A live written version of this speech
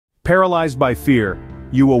Paralyzed by fear,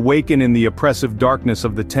 you awaken in the oppressive darkness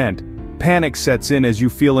of the tent. Panic sets in as you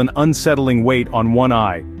feel an unsettling weight on one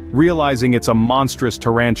eye, realizing it's a monstrous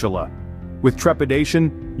tarantula. With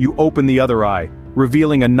trepidation, you open the other eye,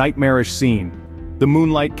 revealing a nightmarish scene. The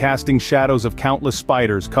moonlight casting shadows of countless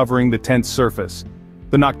spiders covering the tent's surface.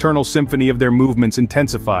 The nocturnal symphony of their movements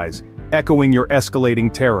intensifies, echoing your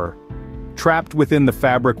escalating terror. Trapped within the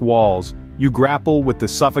fabric walls, you grapple with the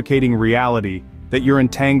suffocating reality that you're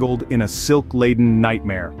entangled in a silk-laden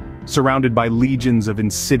nightmare, surrounded by legions of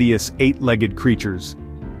insidious eight-legged creatures.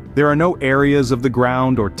 There are no areas of the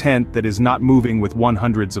ground or tent that is not moving with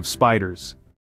hundreds of spiders.